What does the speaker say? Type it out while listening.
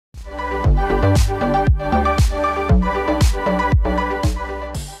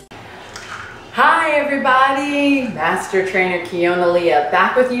Hi everybody, Master Trainer Kiona Leah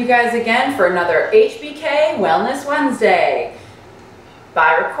back with you guys again for another HBK Wellness Wednesday.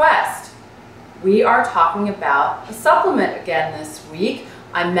 By request, we are talking about a supplement again this week.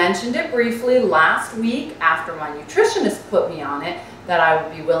 I mentioned it briefly last week after my nutritionist put me on it that I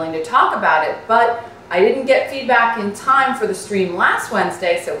would be willing to talk about it, but I didn't get feedback in time for the stream last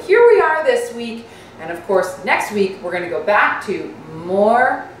Wednesday, so here we are this week. And of course, next week we're going to go back to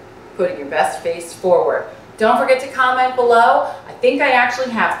more putting your best face forward. Don't forget to comment below. I think I actually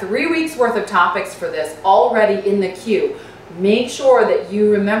have 3 weeks worth of topics for this already in the queue. Make sure that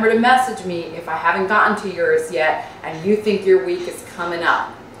you remember to message me if I haven't gotten to yours yet and you think your week is coming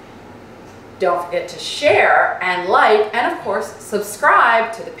up. Don't forget to share and like and of course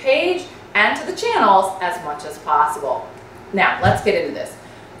subscribe to the page and to the channels as much as possible. Now let's get into this.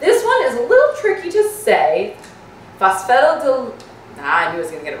 This one is a little tricky to say. I knew I was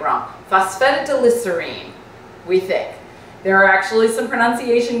going to get it wrong. Phosphatidilycerine, we think. There are actually some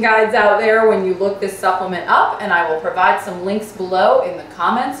pronunciation guides out there when you look this supplement up, and I will provide some links below in the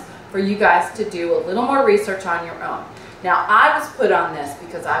comments for you guys to do a little more research on your own. Now, I was put on this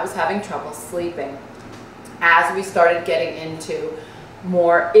because I was having trouble sleeping as we started getting into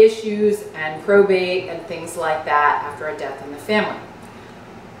more issues and probate and things like that after a death in the family.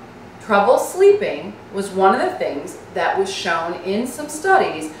 Trouble sleeping was one of the things that was shown in some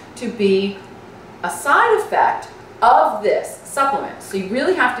studies to be a side effect of this supplement. So you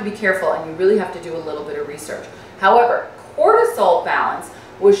really have to be careful and you really have to do a little bit of research. However, cortisol balance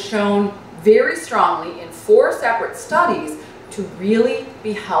was shown very strongly in 4 separate studies to really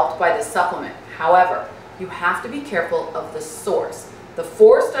be helped by this supplement. However, you have to be careful of the source. The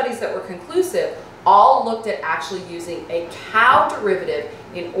 4 studies that were conclusive all looked at actually using a cow derivative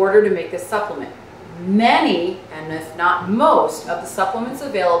in order to make this supplement. Many, and if not most, of the supplements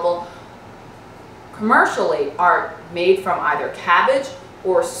available commercially are made from either cabbage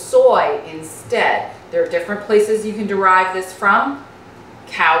or soy instead. There are different places you can derive this from,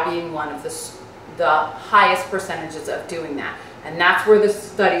 cow being one of the highest percentages of doing that. And that's where the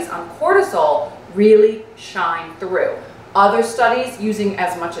studies on cortisol really shine through. Other studies using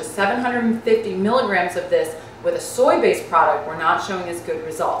as much as 750 milligrams of this with a soy-based product were not showing as good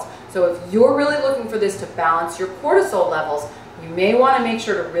results. So if you're really looking for this to balance your cortisol levels, you may want to make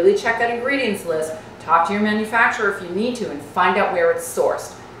sure to really check that ingredients list, talk to your manufacturer if you need to, and find out where it's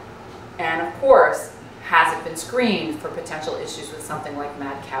sourced. And of course, has it been screened for potential issues with something like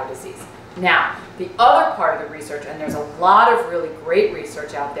mad cow disease? Now, the other part of the research, and there's a lot of really great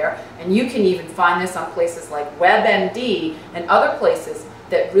research out there, and you can even find this on places like WebMD and other places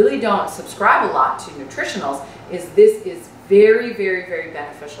that really don't subscribe a lot to nutritionals, is this is very, very, very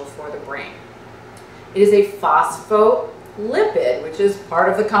beneficial for the brain. It is a phospholipid, which is part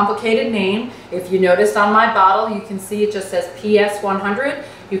of the complicated name. If you noticed on my bottle, you can see it just says PS 100.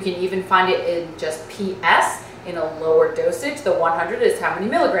 You can even find it in just PS in a lower dosage. The 100 is how many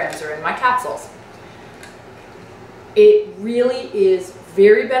milligrams are in my capsules. It really is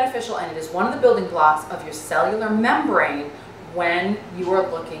very beneficial, and it is one of the building blocks of your cellular membrane when you are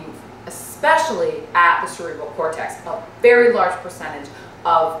looking especially at the cerebral cortex. A very large percentage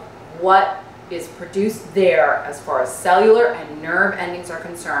of what is produced there as far as cellular and nerve endings are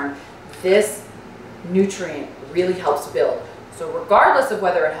concerned, this nutrient really helps build. So regardless of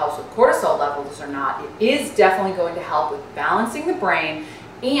whether it helps with cortisol levels or not, it is definitely going to help with balancing the brain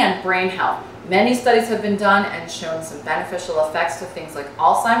and brain health. Many studies have been done and shown some beneficial effects to things like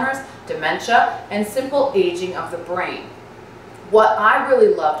Alzheimer's, dementia, and simple aging of the brain. What I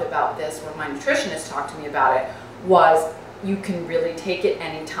really loved about this when my nutritionist talked to me about it was you can really take it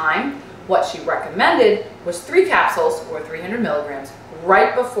anytime. What she recommended was 3 capsules or 300 milligrams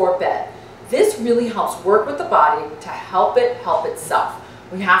right before bed. This really helps work with the body to help it help itself.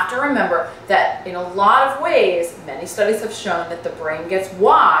 We have to remember that in a lot of ways, many studies have shown that the brain gets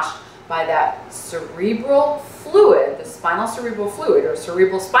washed by that cerebral fluid, the spinal cerebral fluid, or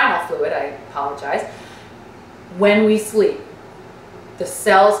cerebral spinal fluid, I apologize, when we sleep. The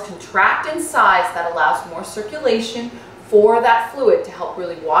cells contract in size that allows more circulation for that fluid to help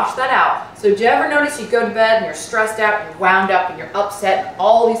really wash that out. So do you ever notice you go to bed and you're stressed out, you're wound up, and you're upset, and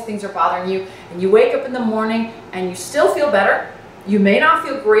all these things are bothering you, and you wake up in the morning and you still feel better? You may not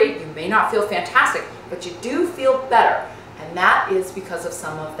feel great, you may not feel fantastic, but you do feel better. And that is because of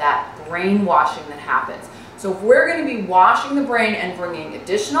some of that brain washing that happens. So if we're going to be washing the brain and bringing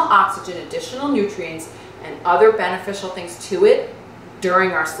additional oxygen, additional nutrients, and other beneficial things to it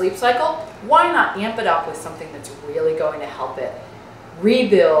during our sleep cycle, why not amp it up with something that's really going to help it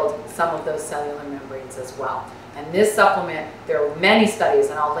rebuild some of those cellular membranes as well. And this supplement, there are many studies,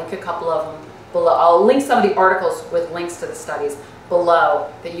 and I'll link a couple of them below. I'll link some of the articles with links to the studies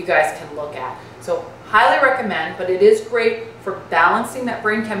below that you guys can look at. So highly recommend, but it is great for balancing that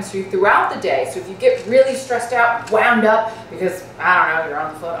brain chemistry throughout the day. So if you get really stressed out, wound up because, I don't know, you're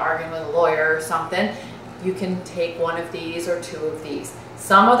on the phone arguing with a lawyer or something, you can take one of these or two of these.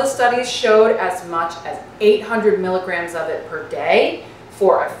 Some of the studies showed as much as 800 milligrams of it per day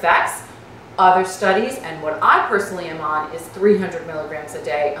for effects. Other studies, and what I personally am on, is 300 milligrams a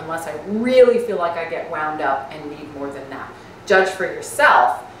day unless I really feel like I get wound up and need more than that. Judge for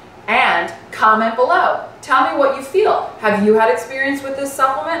yourself and comment below. Tell me what you feel. Have you had experience with this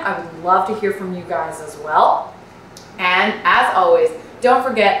supplement? I would love to hear from you guys as well. And as always, don't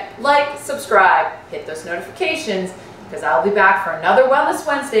forget, like, subscribe, hit those notifications, because I'll be back for another Wellness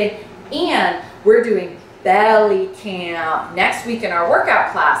Wednesday, and we're doing belly camp next week in our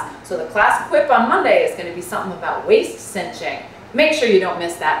workout class. So the class equip on Monday is going to be something about waist cinching. Make sure you don't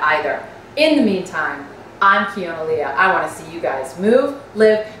miss that either. In the meantime, I'm Kiona Leah. I want to see you guys move,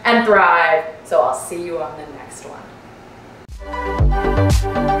 live, and thrive. So I'll see you on the next one.